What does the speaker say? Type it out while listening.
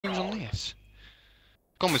Yes.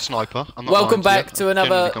 Gone with sniper. I'm not Welcome lying back to to you. I've another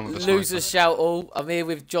generally gone with a loser's sniper. shout all. I'm here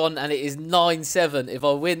with John and it is 9-7. If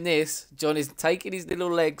I win this, John is taking his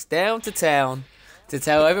little legs down to town to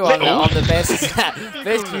tell everyone that Little? I'm the best You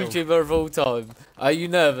best go little. YouTuber of all time. Are you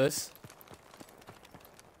nervous?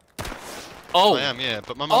 Oh, I am, yeah,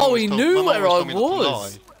 but my mum oh, always he told, knew my mum where always I told me not to lie.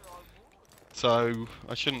 was. So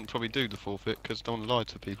I shouldn't probably do the forfeit because don't lie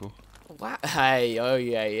to people. What? Hey, oh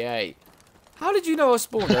yeah, yeah. How did you know I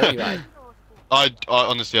spawned there anyway? I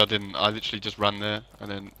honestly I didn't. I literally just ran there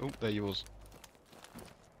and then oh there you was.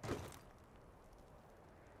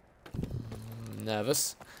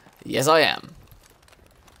 Nervous? Yes, I am.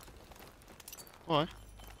 Why?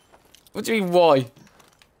 What do you mean, why?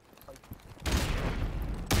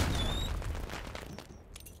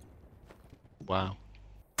 Wow.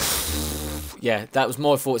 Yeah, that was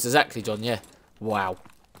my thoughts exactly, John. Yeah. Wow.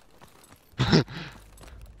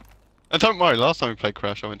 And don't worry, last time we played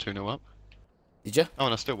Crash I went 2-0 up. Did you? Oh,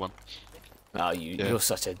 and I still won. Oh, Yeah. you're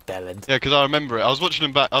such a bellend. Yeah, because I remember it. I was watching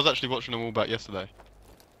them back. I was actually watching them all back yesterday.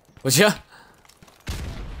 Was you?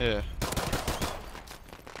 Yeah.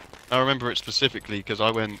 I remember it specifically because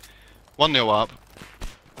I went 1-0 up,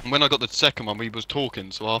 and when I got the second one, we was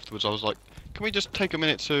talking. So afterwards, I was like, "Can we just take a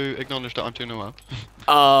minute to acknowledge that I'm 2-0 up?"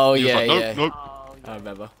 Oh He was yeah, like, nope, yeah. nope. I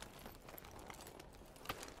remember.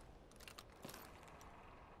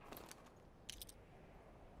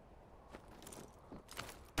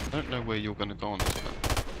 I don't know where you're gonna go on this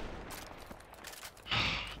map.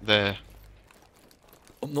 There.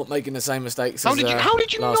 I'm not making the same mistakes How as did you? How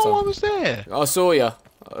did you know last time. I was there? I saw you.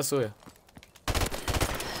 I saw you.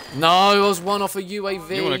 No, I was one off a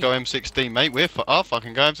UAV. You want to go M16, mate? I'll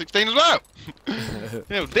fucking go M16 as well. You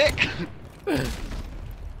little dick.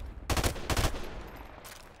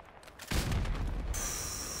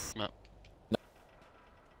 Map.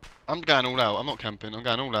 I'm going all out. I'm not camping. I'm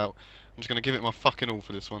going all out. I'm just gonna give it my fucking all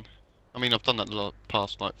for this one. I mean, I've done that the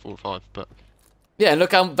past like 4 or 5, but Yeah,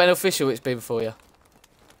 look how beneficial it's been for you.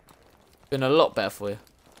 Been a lot better for you.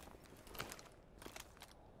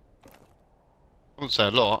 I wouldn't say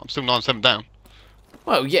a lot. I'm still 9-7 down.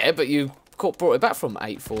 Well, yeah, but you brought it back from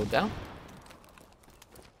 8-4 down.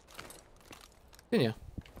 Didn't you?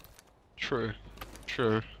 True.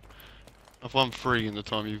 True. I've won 3 in the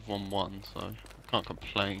time you've won 1, so I can't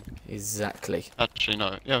complain. Exactly. Actually,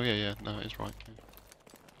 no. Yeah, yeah, yeah. No, it's right. Yeah.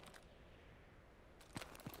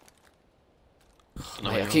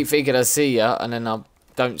 Mate, I keep thinking I see you, and then I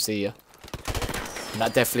don't see you. And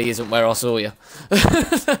that definitely isn't where I saw you.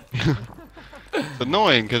 It's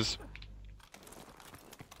annoying because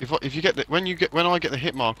if you get the, when I get the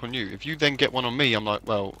hit mark on you, if you then get one on me, I'm like,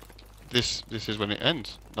 well, this is when it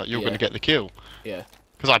ends. Like you're gonna get the kill. Yeah.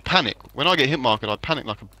 Because I panic when I get hit marked. I panic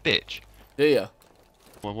like a bitch. Do you?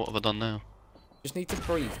 Well, what have I done now? Just need to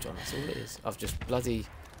breathe, John. That's all it is. I've just bloody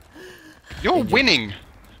You're winning.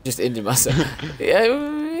 just injured myself. Yeah,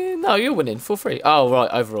 no, you're winning for free. Oh right,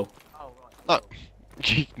 overall. Oh,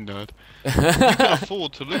 you nerd. You can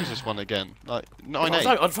afford to lose this one again. Like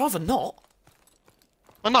 9-8. I'd rather not.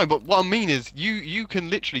 I know, but what I mean is, you can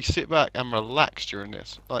literally sit back and relax during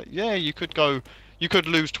this. Like, yeah, you could lose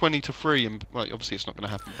 20-3, and well, obviously it's not going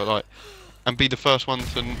to happen, but like, and be the first one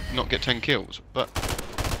to not get 10 kills. But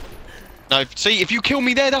no, see, if you kill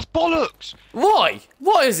me there, that's bollocks. Why?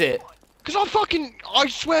 What is it? Because I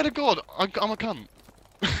swear to God, I'm a cunt.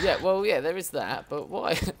 Yeah, well, yeah, there is that, but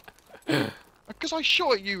why? Because I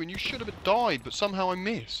shot at you and you should have died, but somehow I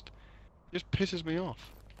missed. It just pisses me off.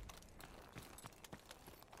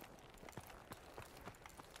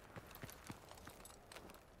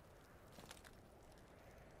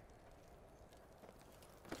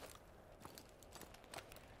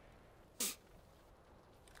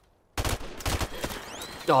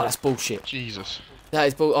 Oh, that's bullshit. Jesus. That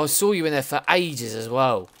is bull. I saw you in there for ages as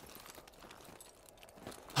well.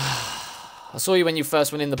 I saw you when you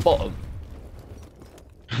first went in the bottom.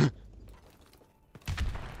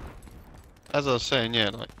 As I was saying, yeah,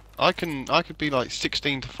 like I could be like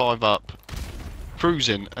 16-5 up,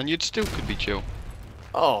 cruising, and you'd still could be chill.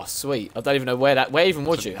 Oh, sweet. I don't even know where even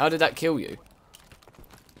was you? How did that kill you?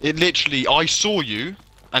 It literally, I saw you,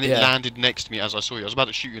 and it Yeah. landed next to me as I saw you. I was about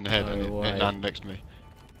to shoot you in the head, No and way. it landed next to me.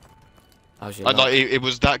 How's your luck? It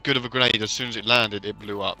was that good of a grenade. As soon as it landed, it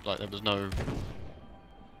blew up. Like there was no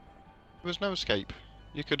escape.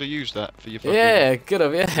 You could have used that for your fucking Yeah, good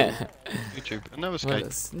of yeah. YouTube. And no Well, escape.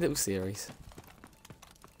 that's a little series.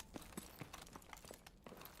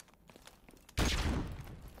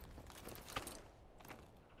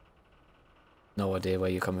 No idea where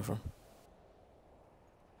you're coming from.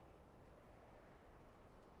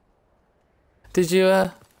 Did you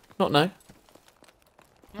not know?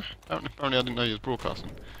 Apparently I didn't know you was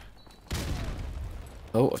broadcasting.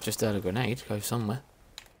 Oh, I've just heard a grenade go somewhere.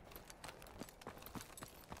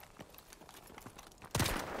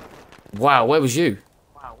 Wow, where was you?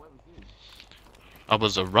 I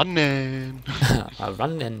was a running. I'm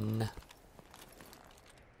running.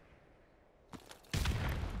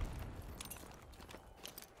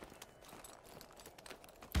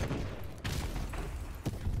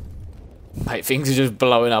 Mate, things are just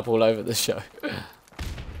blowing up all over the show.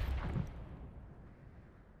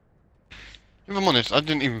 If I'm honest, I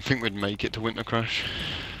didn't even think we'd make it to Winter Crash.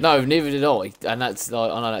 No, neither did I. And that's like,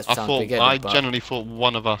 I know that's I generally thought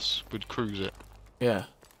one of us would cruise it. Yeah.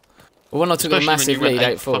 Well, when I took a Especially massive when you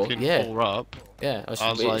lead, went 8-4, yeah. 4 up. Yeah, I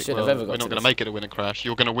I was like, should well, have ever got we're not going to make it to Winter Crash.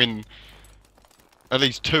 You're going to win at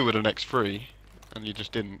least 2 of the next 3, and you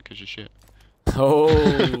just didn't because you're shit.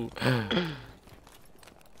 Oh.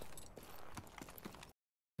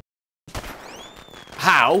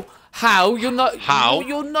 How? How? You're not. How?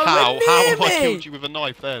 You're nowhere How? near How have me. I killed you with a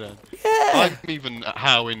knife there then? Yeah. I'm even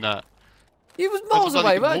how in that. You was There's miles a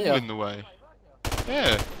bloody away, weren't wall you? in the way.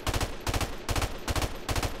 Yeah.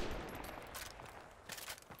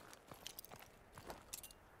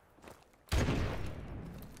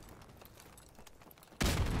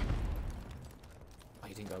 Oh,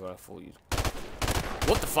 you didn't go where I thought you.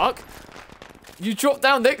 What the fuck? You dropped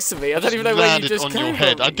down next to me. I don't even know where you just on came your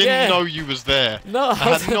head. from. I didn't know you was there. No, I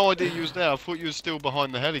had no idea you was there. I thought you was still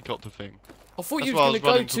behind the helicopter thing. I thought That's you why I was was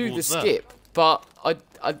going running to go to the towards that. skip, but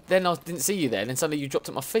then I didn't see you there, and then suddenly you dropped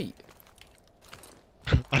at my feet.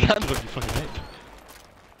 I landed on your fucking head.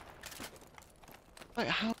 Like,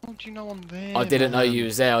 how do you know I'm there? I didn't know man? you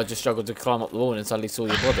was there. I just struggled to climb up the wall and suddenly saw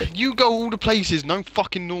your body. You go all the places no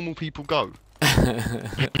fucking normal people go.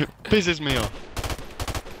 Pisses me off.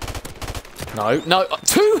 No,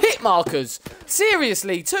 2 hit markers.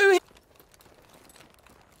 Seriously, 2 hit.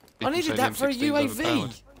 I People say needed the that for a M16's UAV.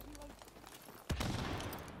 overpowered.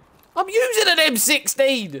 I'm using an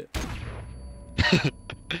M16.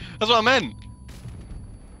 That's what I meant.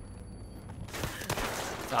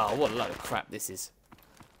 Oh, what a load of crap this is.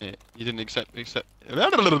 Yeah, you didn't accept.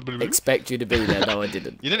 Expect you to be there. No, I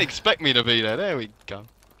didn't. You didn't expect me to be there. There we go.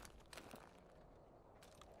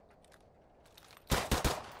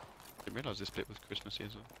 Didn't realise this bit was Christmassy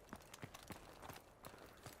as well.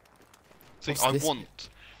 See, What's I this want,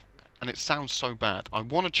 and it sounds so bad. I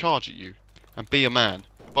want to charge at you and be a man,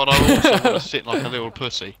 but I also want to sit like a little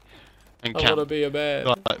pussy and I want to camp. be a man.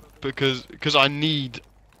 Like, because I need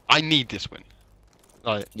this win.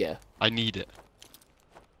 Like, Yeah. I need it.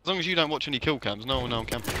 As long as you don't watch any kill cams, no one will know I'm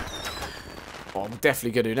camping. Well, I'm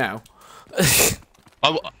definitely going to now.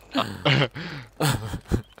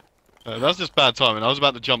 That's just bad timing. I was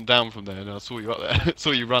about to jump down from there and I saw you up there. Saw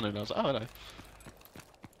you running. I was like, oh no.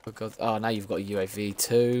 Oh, God. Oh, now you've got a UAV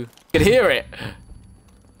too. You can hear it.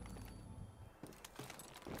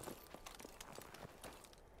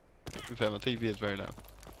 To be fair, my TV is very loud.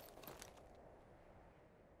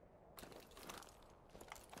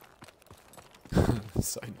 I'm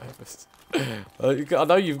so nervous. I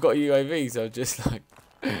know you've got a UAV, so I'm just like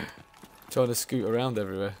trying to scoot around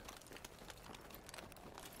everywhere.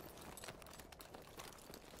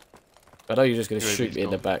 I know you're just going to shoot me in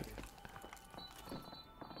the back.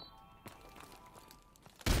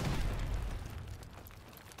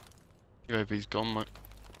 UAV's gone, mate.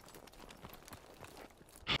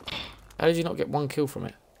 How did you not get 1 kill from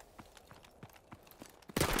it?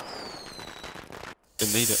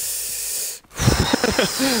 Didn't need it.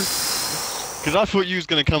 Because I thought you was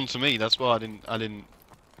gonna come to me. That's why I didn't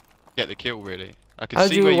get the kill really. I could How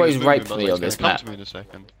see do you where always you was moving, rape but me I was on this gonna map? come to me in a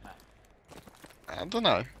second. I don't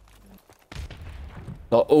know.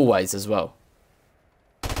 Not always as well.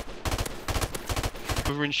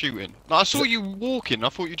 We were in shooting. No, I saw you walking. I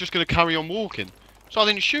thought you were just gonna carry on walking, so I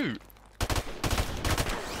didn't shoot.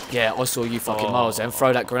 Yeah, I saw you fucking miles and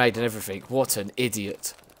throw that grenade and everything. What an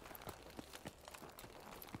idiot.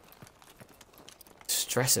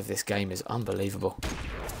 Stress of this game is unbelievable.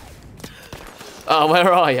 Oh,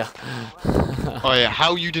 where are you? Oh yeah,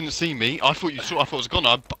 how you didn't see me? I thought you saw. I thought it was gone.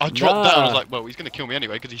 I dropped down. I was like, well, he's gonna kill me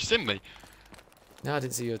anyway because he's seen me. No, I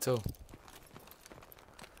didn't see you at all.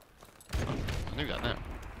 I knew that now.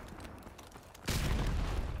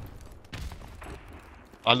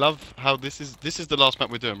 I love how this is the last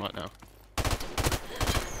map we're doing right now.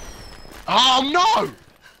 Oh no!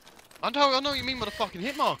 I know what you mean by the fucking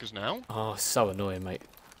hit markers now. Oh, so annoying, mate.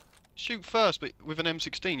 Shoot first, but with an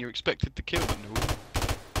M16 you're expected to kill them.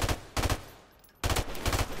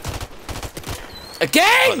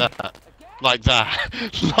 Again! Like that. Like that.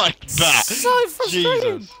 Like that. So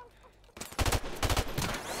frustrating. Jesus.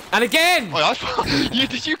 And again! Oh,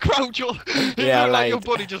 did you crouch your... It Yeah, looked like your like-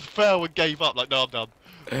 body just fell and gave up. Like, no, I'm done.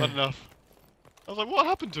 Not enough. I was like, what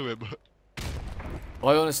happened to him?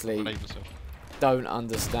 I honestly Grenade myself. don't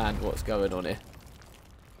understand what's going on here.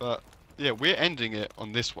 But, yeah, we're ending it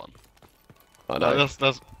on this one. I know.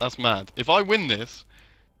 Like, that's mad. If I win this...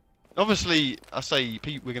 Obviously, I say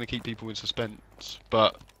we're going to keep people in suspense,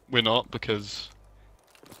 but we're not, because...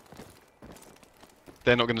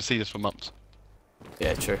 They're not going to see this for months.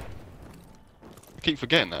 Yeah, true. I keep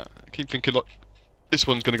forgetting that. I keep thinking, like, this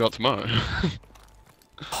one's going to go out tomorrow.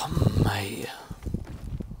 Oh, mate.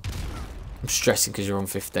 I'm stressing because you're on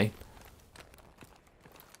 15.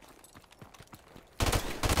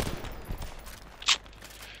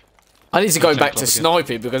 I need to go back to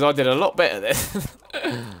sniping because I did a lot better there.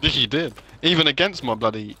 Yes, you did. Even against my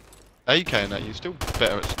bloody AK and that, you're still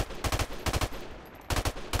better at...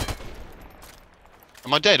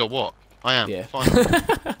 Am I dead or what? I am. Yeah. Fine.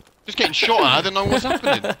 Just getting shot at, I don't know what's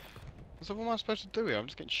happening. I was like, what am I supposed to do here? I'm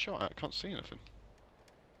just getting shot at, I can't see anything.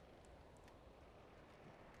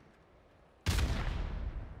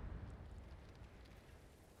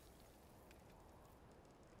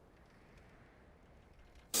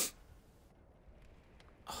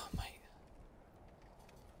 Oh, mate.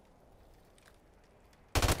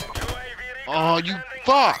 Oh, you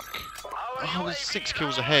fuck! Oh, I was 6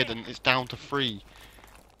 kills ahead and it's down to 3.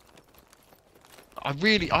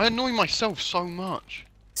 I annoy myself so much.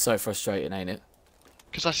 So frustrating, ain't it?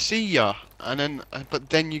 Because I see ya, and then, but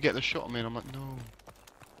then you get the shot at me and I'm like, no.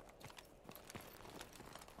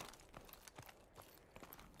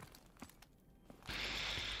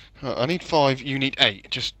 I need 5, you need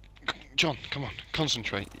 8. Just, John, come on,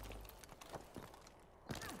 concentrate.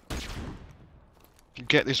 If you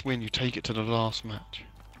get this win, you take it to the last match.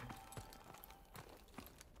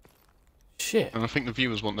 Shit. And I think the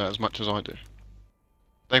viewers want that as much as I do.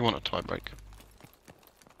 They want a tiebreak.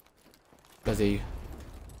 Bloody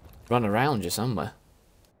run around you somewhere.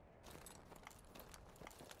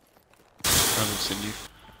 I haven't seen you.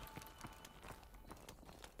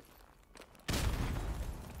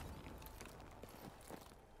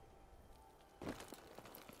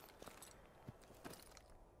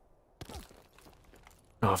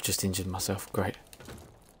 Oh, I've just injured myself. Great.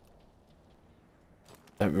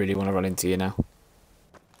 Don't really want to run into you now.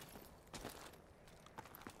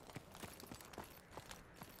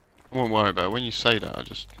 I won't worry about it. When you say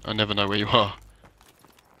that, I never know where you are.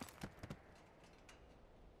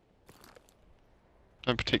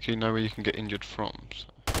 Don't particularly know where you can get injured from. So.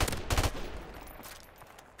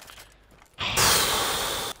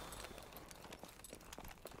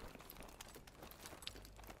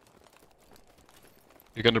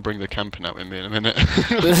 You're going to bring the camping out with me in a minute.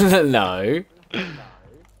 No.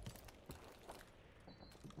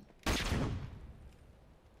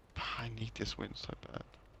 I need this win so bad.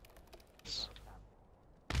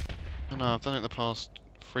 I know, I've done it the past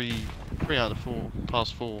three out of 4,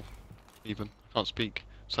 past 4 even. I can't speak,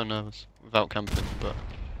 so nervous, without camping, but...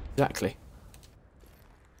 Exactly.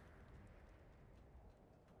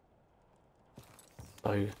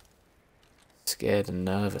 So scared and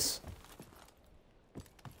nervous.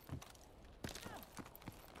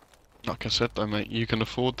 Like I said though mate, you can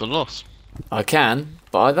afford the loss. I can,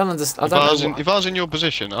 but I don't understand. If I was in your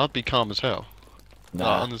position, I'd be calm as hell.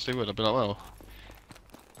 Nah. I honestly would, I'd be like, well...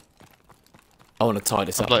 I want to tie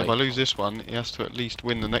this up. Like, if I lose this one, he has to at least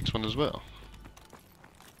win the next one as well.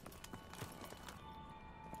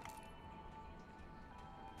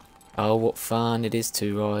 Oh, what fun it is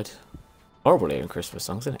to ride. Horrible hearing Christmas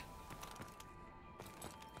songs, isn't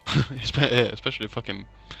it? Yeah, especially fucking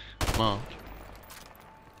March.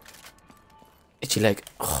 Itchy leg.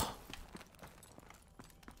 Oh.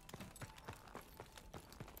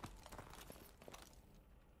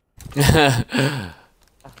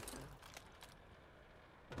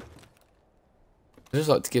 I just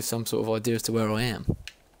like to give some sort of idea as to where I am.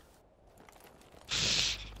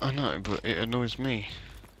 I know, but it annoys me.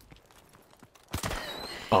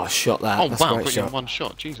 Oh, I shot that. Oh That's wow, a great got you in shot. one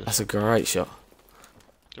shot, Jesus. That's a great shot.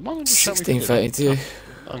 Did my man just shout me 16-32.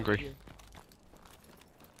 Hungry.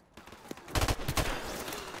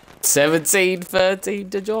 17-13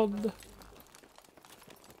 to John.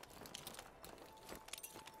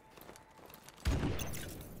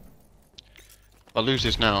 If I lose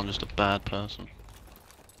this now, I'm just a bad person.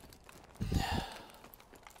 Yeah,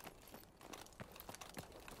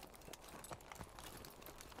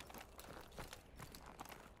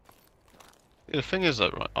 the thing is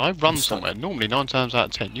though, right, I run somewhere, normally 9 times out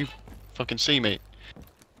of 10, you fucking see me.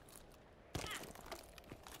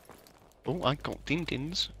 Oh, I got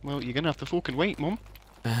ding-dings. Well, you're gonna have to fucking wait, Mum.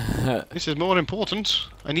 This is more important.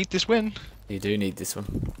 I need this win. You do need this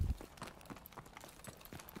one.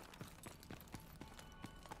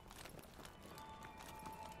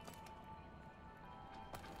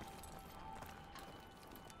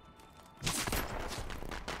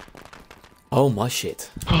 Oh my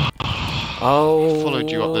shit. Oh,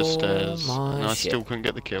 Followed you up the stairs, my and I shit. still couldn't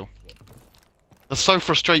get the kill. That's so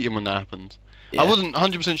frustrating when that happens. Yeah. I wasn't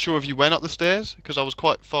 100% sure if you went up the stairs, because I was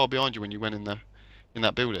quite far behind you when you went in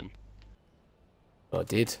that building. I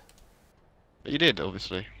did. But you did,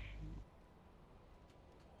 obviously.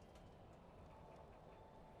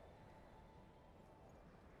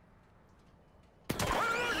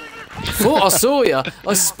 Thought I saw you.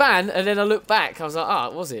 I span and then I looked back. I was like, ah,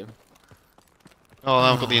 it was him. Oh,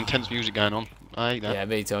 now I've got the intense music going on. I hate that. Yeah,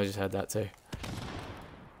 me too. I just heard that too.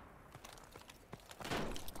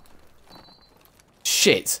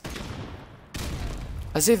 Shit.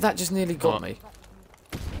 As if that just nearly got me.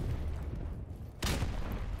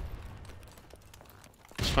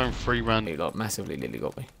 It's phone 3 round. It like massively nearly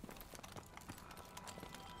got me.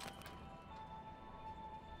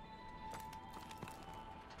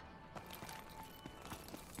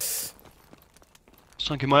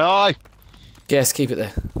 Sunk in my eye! Yes, keep it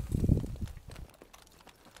there.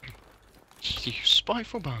 You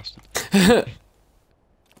spiteful bastard. Where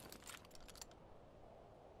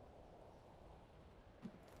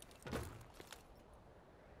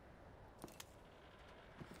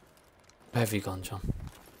have you gone, John?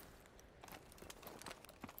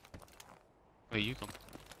 Where you gone?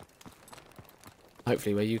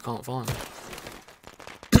 Hopefully where you can't find me.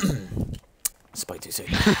 Spoke too soon.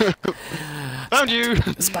 Found you!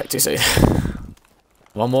 Spoke too soon.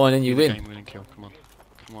 One more and then you win. Game winning kill, come on.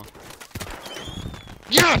 Come on.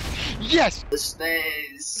 Yes! Yes! The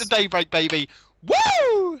stairs. The daybreak, baby!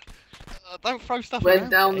 Woo! Don't throw stuff Went around.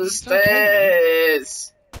 down the It's okay,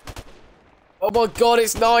 stairs. Oh my god,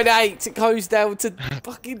 it's 9-8. It goes down to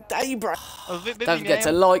fucking daybreak. man. Don't forget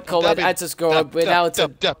to like, comment, and subscribe. We're now to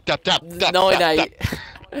 9-8.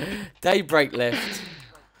 Daybreak left.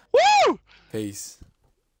 Woo! Peace.